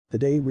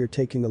Today we're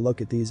taking a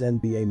look at these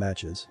NBA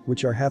matches,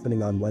 which are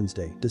happening on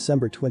Wednesday,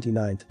 December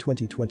 29,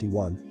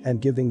 2021, and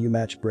giving you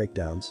match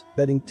breakdowns,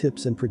 betting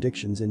tips and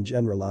predictions in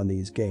general on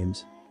these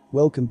games.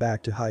 Welcome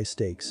back to High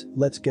Stakes,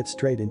 let's get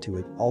straight into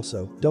it.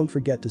 Also, don't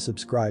forget to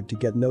subscribe to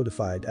get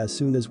notified as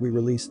soon as we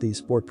release these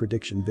sport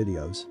prediction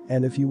videos,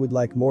 and if you would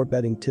like more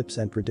betting tips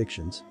and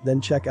predictions,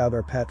 then check out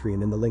our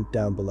Patreon in the link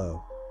down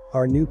below.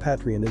 Our new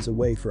Patreon is a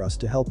way for us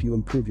to help you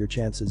improve your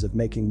chances of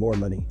making more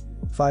money.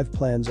 5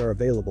 plans are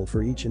available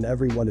for each and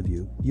every one of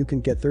you. You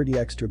can get 30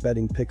 extra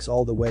betting picks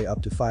all the way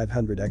up to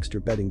 500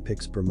 extra betting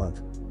picks per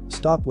month.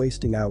 Stop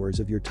wasting hours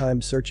of your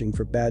time searching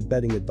for bad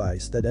betting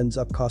advice that ends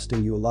up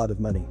costing you a lot of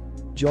money.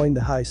 Join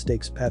the High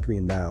Stakes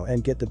Patreon now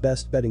and get the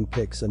best betting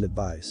picks and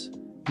advice.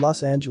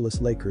 Los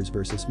Angeles Lakers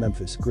vs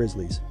Memphis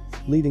Grizzlies.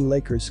 Leading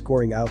Lakers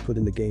scoring output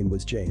in the game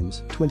was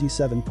James,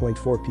 27.4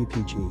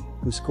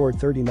 ppg, who scored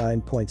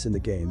 39 points in the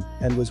game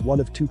and was one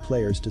of 2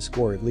 players to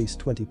score at least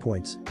 20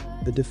 points.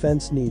 The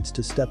defense needs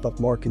to step up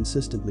more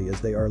consistently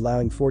as they are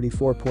allowing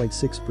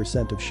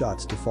 44.6% of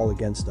shots to fall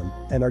against them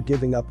and are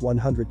giving up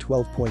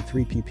 112.3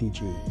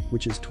 ppg,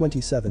 which is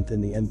 27th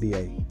in the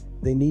NBA.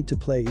 They need to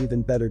play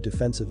even better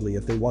defensively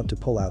if they want to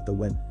pull out the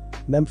win.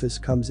 Memphis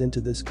comes into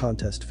this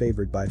contest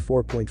favored by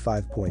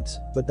 4.5 points,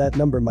 but that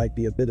number might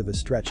be a bit of a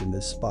stretch in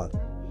this spot.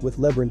 With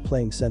LeBron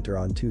playing center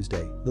on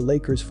Tuesday, the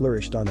Lakers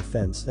flourished on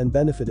offense and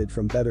benefited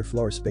from better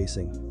floor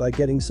spacing by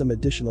getting some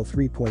additional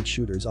 3-point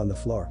shooters on the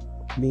floor.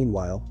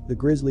 Meanwhile, the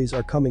Grizzlies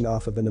are coming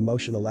off of an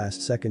emotional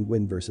last-second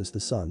win versus the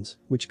Suns,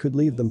 which could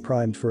leave them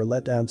primed for a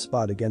letdown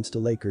spot against a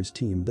Lakers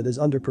team that has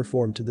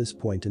underperformed to this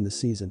point in the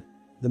season.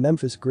 The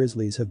Memphis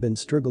Grizzlies have been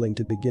struggling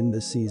to begin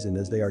this season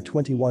as they are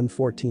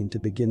 21-14 to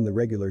begin the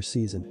regular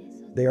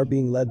season. They are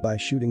being led by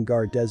shooting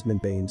guard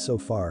Desmond Bane so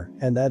far,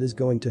 and that is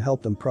going to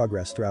help them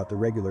progress throughout the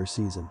regular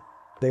season.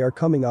 They are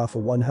coming off a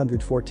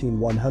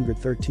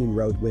 114-113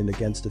 road win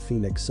against the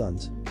Phoenix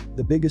Suns.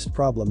 The biggest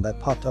problem that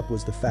popped up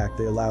was the fact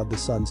they allowed the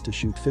Suns to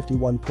shoot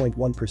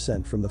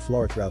 51.1% from the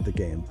floor throughout the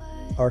game.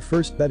 Our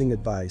first betting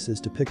advice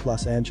is to pick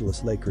Los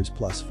Angeles Lakers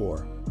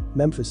 +4.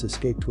 Memphis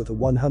escaped with a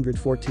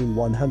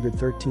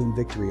 114-113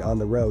 victory on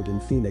the road in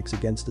Phoenix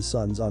against the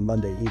Suns on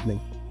Monday evening.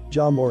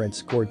 Ja Morant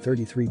scored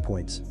 33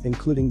 points,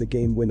 including the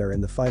game winner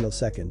in the final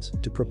seconds,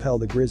 to propel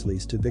the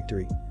Grizzlies to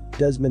victory.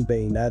 Desmond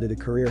Bane added a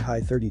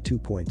career-high 32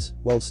 points,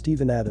 while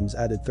Steven Adams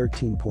added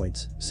 13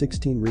 points,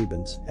 16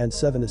 rebounds, and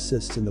 7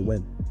 assists in the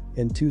win.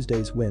 In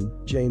Tuesday's win,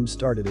 James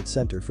started at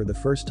center for the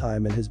first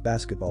time in his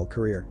basketball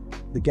career.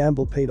 The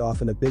gamble paid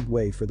off in a big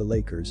way for the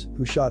Lakers,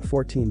 who shot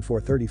 14 for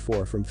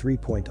 34 from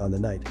 3-point on the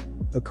night.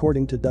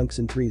 According to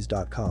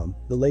dunksandthrees.com,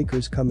 the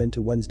Lakers come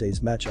into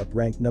Wednesday's matchup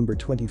ranked number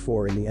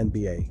 24 in the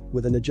NBA,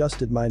 with an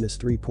adjusted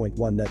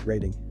 -3.1 net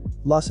rating.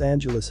 Los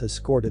Angeles has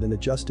scored at an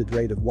adjusted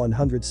rate of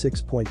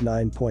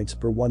 106.9 points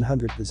per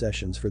 100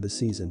 possessions for the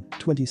season,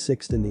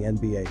 26th in the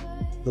NBA.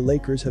 The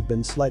Lakers have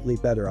been slightly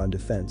better on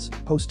defense,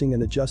 posting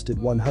an adjusted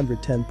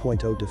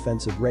 110.0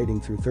 defensive rating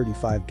through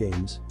 35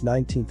 games,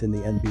 19th in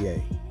the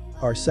NBA.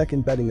 Our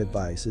second betting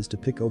advice is to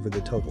pick over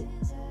the total.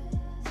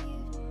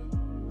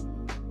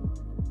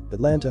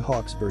 Atlanta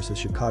Hawks vs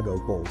Chicago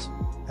Bulls.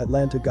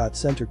 Atlanta got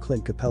center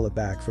Clint Capella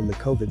back from the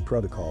COVID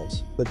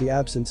protocols, but the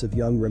absence of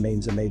Young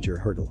remains a major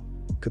hurdle.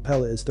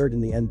 Capella is 3rd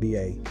in the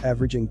NBA,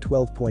 averaging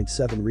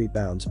 12.7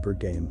 rebounds per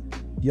game.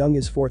 Young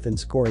is 4th in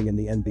scoring in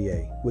the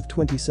NBA, with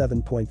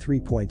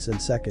 27.3 points and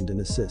 2nd in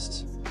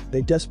assists.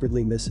 They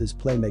desperately miss his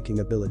playmaking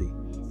ability.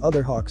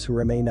 Other Hawks who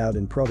remain out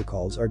in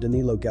protocols are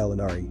Danilo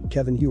Gallinari,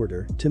 Kevin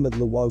Huerter, Timothy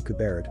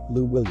Luwawu-Cabarrot,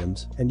 Lou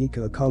Williams,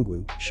 Onyeka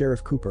Okongwu,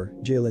 Sheriff Cooper,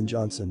 Jalen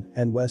Johnson,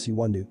 and Wes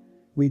Iwundu.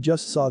 We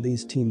just saw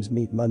these teams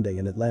meet Monday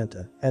in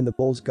Atlanta, and the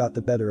Bulls got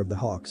the better of the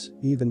Hawks,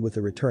 even with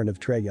the return of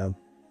Trae Young.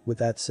 With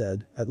that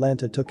said,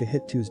 Atlanta took a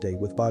hit Tuesday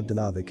with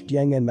Bogdanovic,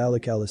 Dieng and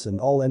Malik Ellison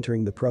all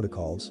entering the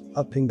protocols,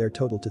 upping their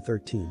total to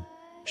 13.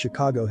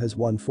 Chicago has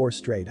won 4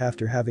 straight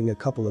after having a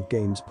couple of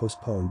games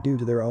postponed due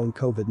to their own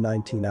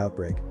COVID-19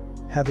 outbreak.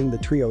 Having the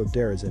trio of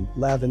DeRozan,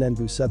 Lavin and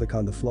Vucevic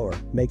on the floor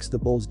makes the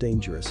Bulls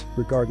dangerous,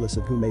 regardless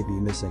of who may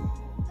be missing.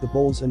 The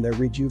Bulls and their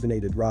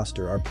rejuvenated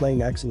roster are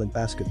playing excellent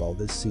basketball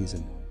this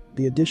season.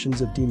 The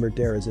additions of DeMar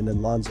DeRozan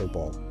and Lonzo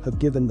Ball have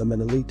given them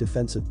an elite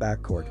defensive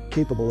backcourt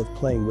capable of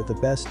playing with the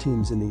best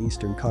teams in the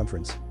Eastern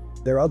Conference.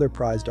 Their other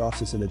prized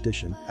offseason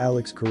addition,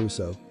 Alex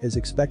Caruso, is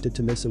expected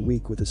to miss a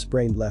week with a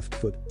sprained left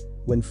foot.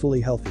 When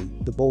fully healthy,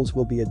 the Bulls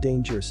will be a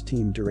dangerous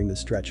team during the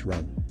stretch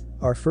run.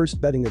 Our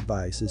first betting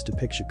advice is to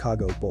pick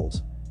Chicago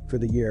Bulls. For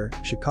the year,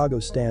 Chicago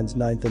stands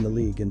 9th in the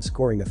league in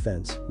scoring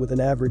offense, with an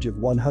average of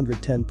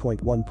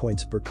 110.1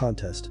 points per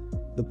contest.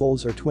 The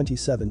Bulls are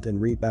 27th in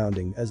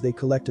rebounding as they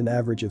collect an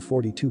average of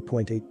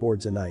 42.8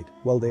 boards a night,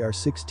 while they are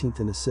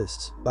 16th in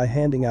assists by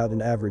handing out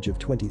an average of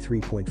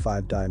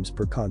 23.5 dimes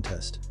per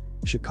contest.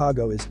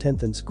 Chicago is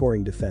 10th in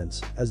scoring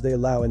defense as they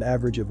allow an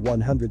average of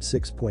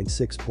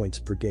 106.6 points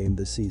per game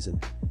this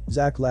season.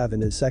 Zach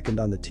Lavin is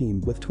 2nd on the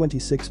team with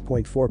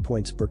 26.4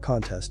 points per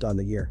contest on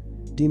the year.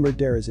 Demir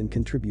Derezin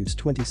contributes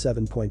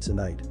 27 points a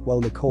night,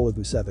 while Nikola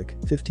Vucevic,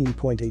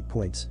 15.8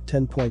 points,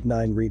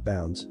 10.9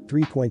 rebounds,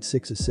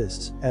 3.6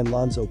 assists, and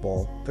Lonzo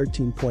Ball,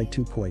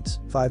 13.2 points,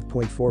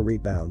 5.4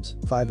 rebounds,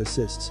 5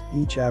 assists,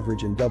 each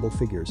average in double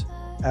figures.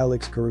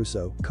 Alex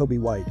Caruso, Kobe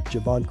White,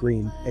 Javon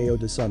Green, Ayo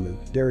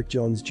Dosunmu, Derrick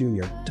Jones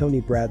Jr., Tony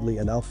Bradley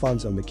and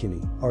Alfonso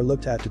McKinney are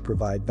looked at to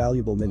provide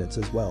valuable minutes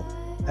as well.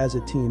 As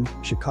a team,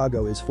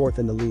 Chicago is 4th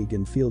in the league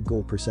in field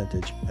goal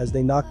percentage as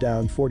they knock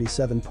down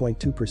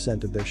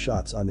 47.2% of their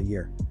shots on the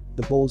year.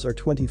 The Bulls are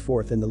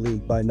 24th in the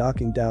league by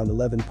knocking down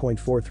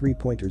 11.4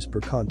 three-pointers per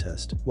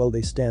contest, while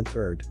they stand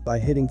 3rd by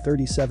hitting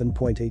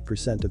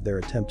 37.8% of their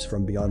attempts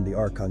from beyond the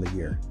arc on the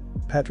year.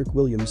 Patrick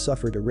Williams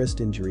suffered a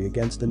wrist injury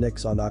against the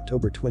Knicks on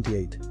October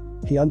 28.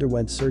 He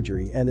underwent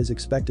surgery and is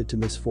expected to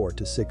miss 4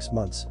 to 6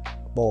 months.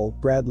 Ball,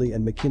 Bradley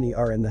and McKinney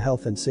are in the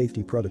health and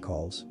safety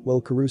protocols, while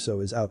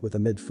Caruso is out with a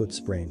mid-foot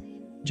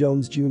sprain.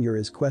 Jones Jr.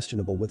 is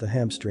questionable with a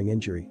hamstring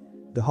injury.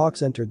 The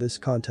Hawks enter this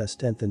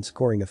contest 10th in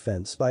scoring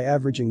offense by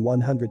averaging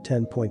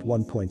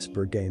 110.1 points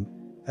per game.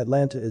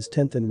 Atlanta is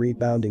 10th in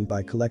rebounding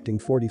by collecting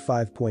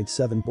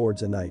 45.7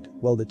 boards a night,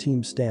 while the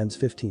team stands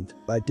 15th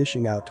by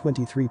dishing out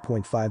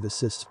 23.5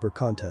 assists per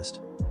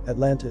contest.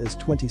 Atlanta is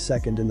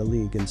 22nd in the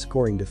league in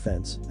scoring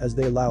defense as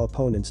they allow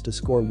opponents to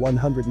score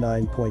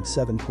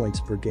 109.7 points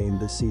per game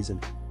this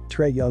season.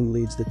 Trae Young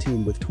leads the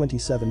team with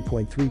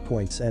 27.3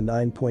 points and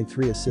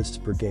 9.3 assists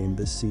per game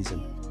this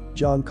season.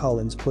 John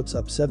Collins puts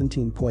up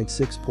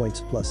 17.6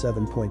 points plus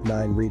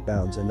 7.9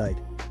 rebounds a night.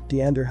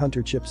 DeAndre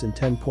Hunter chips in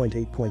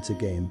 10.8 points a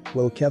game,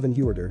 while Kevin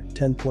Huerter,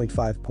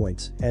 10.5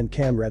 points, and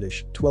Cam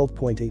Reddish,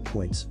 12.8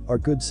 points, are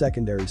good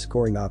secondary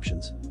scoring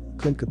options.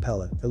 Clint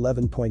Capella,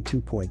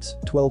 11.2 points,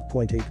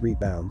 12.8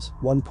 rebounds,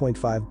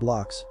 1.5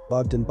 blocks,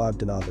 Bogdan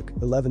Bogdanovic,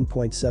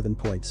 11.7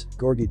 points,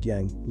 Gorgui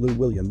Dieng, Lou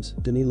Williams,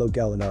 Danilo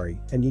Gallinari,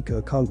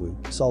 Onyeka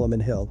Okongwu,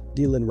 Solomon Hill,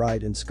 Dylan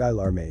Wright and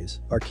Skylar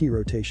Mays are key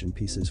rotation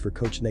pieces for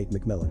coach Nate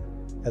McMillan.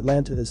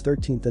 Atlanta is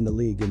 13th in the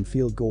league in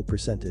field goal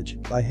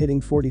percentage by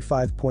hitting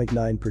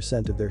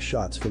 45.9% of their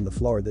shots from the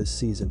floor this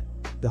season.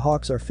 The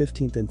Hawks are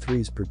 15th in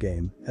threes per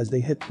game as they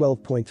hit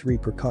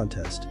 12.3 per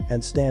contest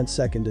and stand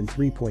 2nd in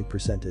three-point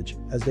percentage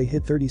as they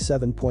hit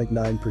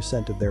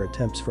 37.9% of their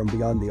attempts from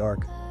beyond the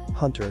arc.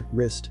 Hunter,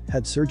 wrist,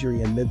 had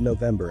surgery in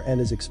mid-November and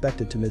is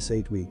expected to miss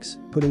 8 weeks,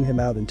 putting him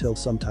out until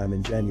sometime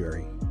in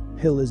January.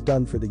 Hill is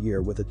done for the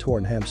year with a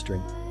torn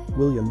hamstring.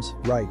 Williams,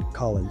 Wright,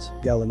 Collins,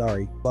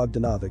 Gallinari,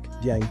 Bogdanovic,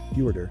 Dieng,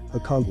 Huerter,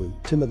 Okongwu,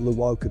 Timid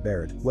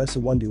Luwawu-Cabarrot, Wes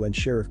Iwundu and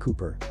Sheriff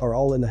Cooper are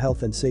all in the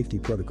health and safety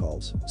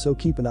protocols, so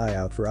keep an eye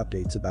out for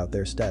updates about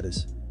their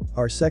status.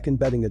 Our second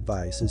betting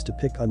advice is to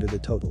pick under the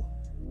total.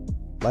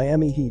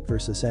 Miami Heat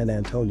vs San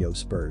Antonio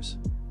Spurs.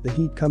 The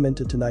Heat come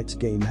into tonight's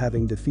game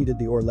having defeated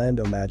the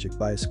Orlando Magic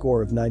by a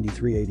score of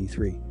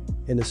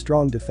 93-83. In a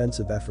strong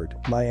defensive effort,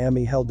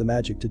 Miami held the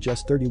Magic to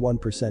just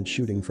 31%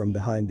 shooting from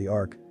behind the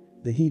arc.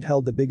 The Heat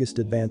held the biggest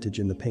advantage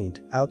in the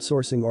paint,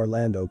 outsourcing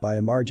Orlando by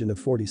a margin of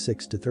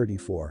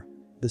 46-34.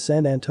 The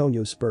San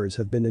Antonio Spurs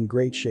have been in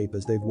great shape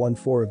as they've won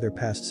 4 of their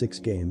past 6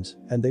 games,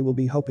 and they will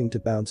be hoping to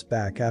bounce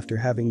back after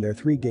having their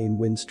 3-game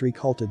win streak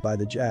halted by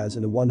the Jazz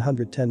in a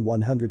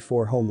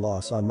 110-104 home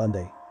loss on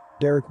Monday.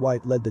 Derrick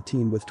White led the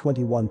team with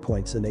 21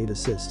 points and 8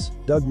 assists.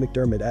 Doug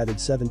McDermott added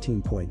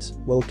 17 points,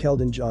 while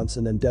Keldon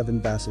Johnson and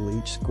Devin Vassell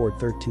each scored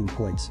 13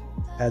 points.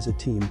 As a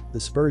team, the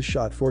Spurs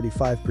shot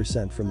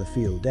 45% from the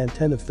field and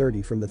 10 of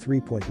 30 from the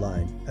three-point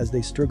line as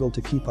they struggled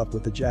to keep up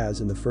with the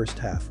Jazz in the first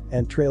half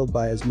and trailed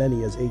by as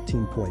many as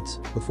 18 points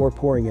before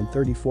pouring in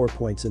 34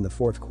 points in the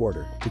fourth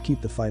quarter to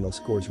keep the final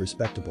scores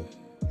respectable.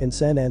 In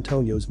San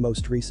Antonio's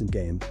most recent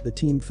game, the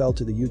team fell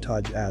to the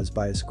Utah Jazz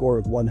by a score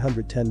of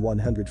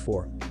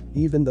 110-104.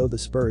 Even though the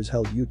Spurs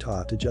held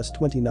Utah to just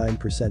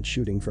 29%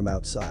 shooting from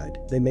outside,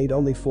 they made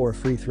only 4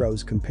 free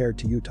throws compared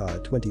to Utah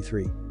at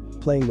 23.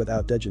 Playing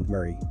without Dejounte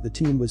Murray, the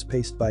team was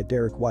paced by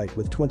Derrick White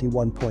with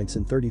 21 points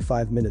in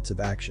 35 minutes of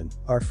action.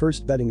 Our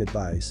first betting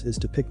advice is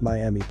to pick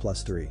Miami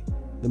 +3.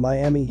 The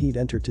Miami Heat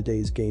enter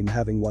today's game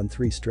having won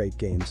 3 straight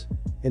games.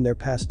 In their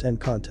past 10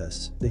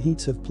 contests, the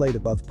Heats have played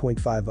above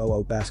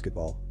 .500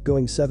 basketball,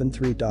 going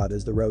 7-3.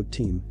 As the road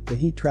team, the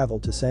Heat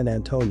traveled to San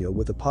Antonio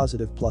with a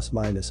positive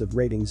plus-minus of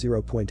rating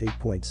 0.8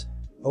 points.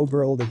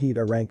 Overall, the Heat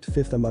are ranked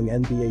 5th among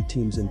NBA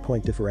teams in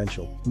point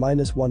differential,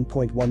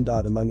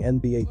 -1.1. Among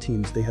NBA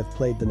teams they have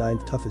played the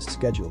 9th toughest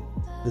schedule.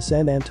 The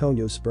San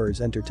Antonio Spurs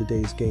enter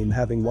today's game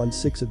having won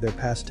 6 of their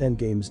past 10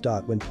 games.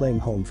 When playing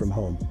home from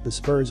home, the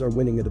Spurs are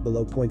winning at a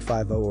below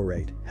 .50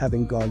 rate,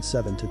 having gone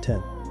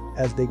 7-10.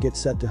 As they get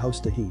set to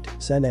host the Heat,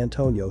 San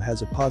Antonio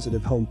has a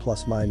positive home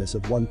plus-minus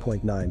of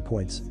 1.9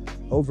 points.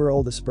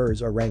 Overall, the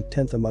Spurs are ranked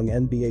 10th among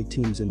NBA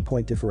teams in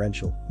point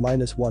differential,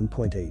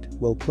 -1.8,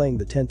 while playing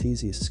the 10th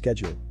easiest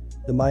schedule.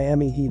 The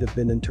Miami Heat have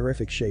been in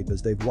terrific shape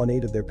as they've won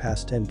 8 of their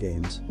past 10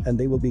 games, and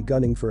they will be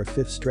gunning for a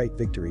 5th straight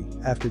victory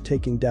after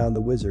taking down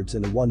the Wizards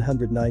in a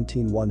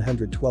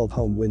 119-112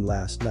 home win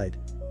last night.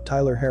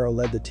 Tyler Herro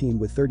led the team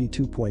with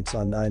 32 points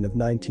on 9 of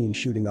 19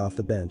 shooting off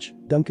the bench.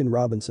 Duncan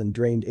Robinson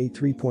drained 8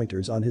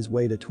 three-pointers on his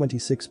way to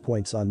 26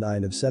 points on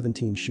 9 of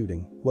 17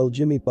 shooting, while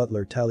Jimmy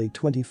Butler tallied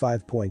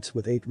 25 points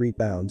with 8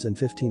 rebounds and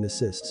 15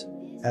 assists.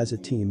 As a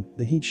team,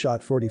 the Heat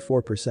shot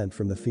 44%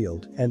 from the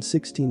field and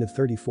 16 of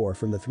 34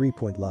 from the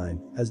three-point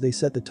line as they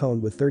set the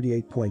tone with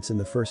 38 points in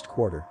the first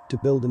quarter to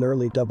build an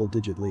early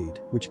double-digit lead,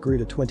 which grew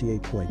to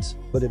 28 points.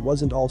 But it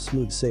wasn't all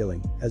smooth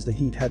sailing as the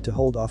Heat had to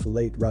hold off a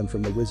late run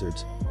from the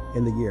Wizards.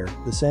 In the year,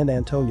 the San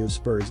Antonio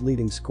Spurs'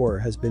 leading scorer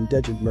has been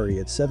Dejounte Murray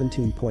at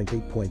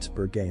 17.8 points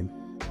per game.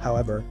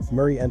 However,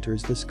 Murray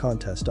enters this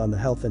contest on the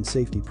health and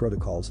safety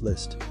protocols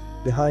list.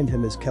 Behind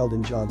him is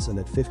Keldon Johnson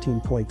at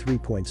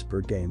 15.3 points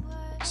per game.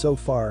 So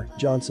far,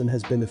 Johnson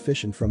has been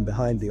efficient from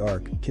behind the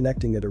arc,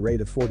 connecting at a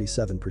rate of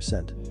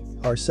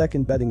 47%. Our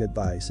second betting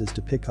advice is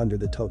to pick under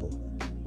the total.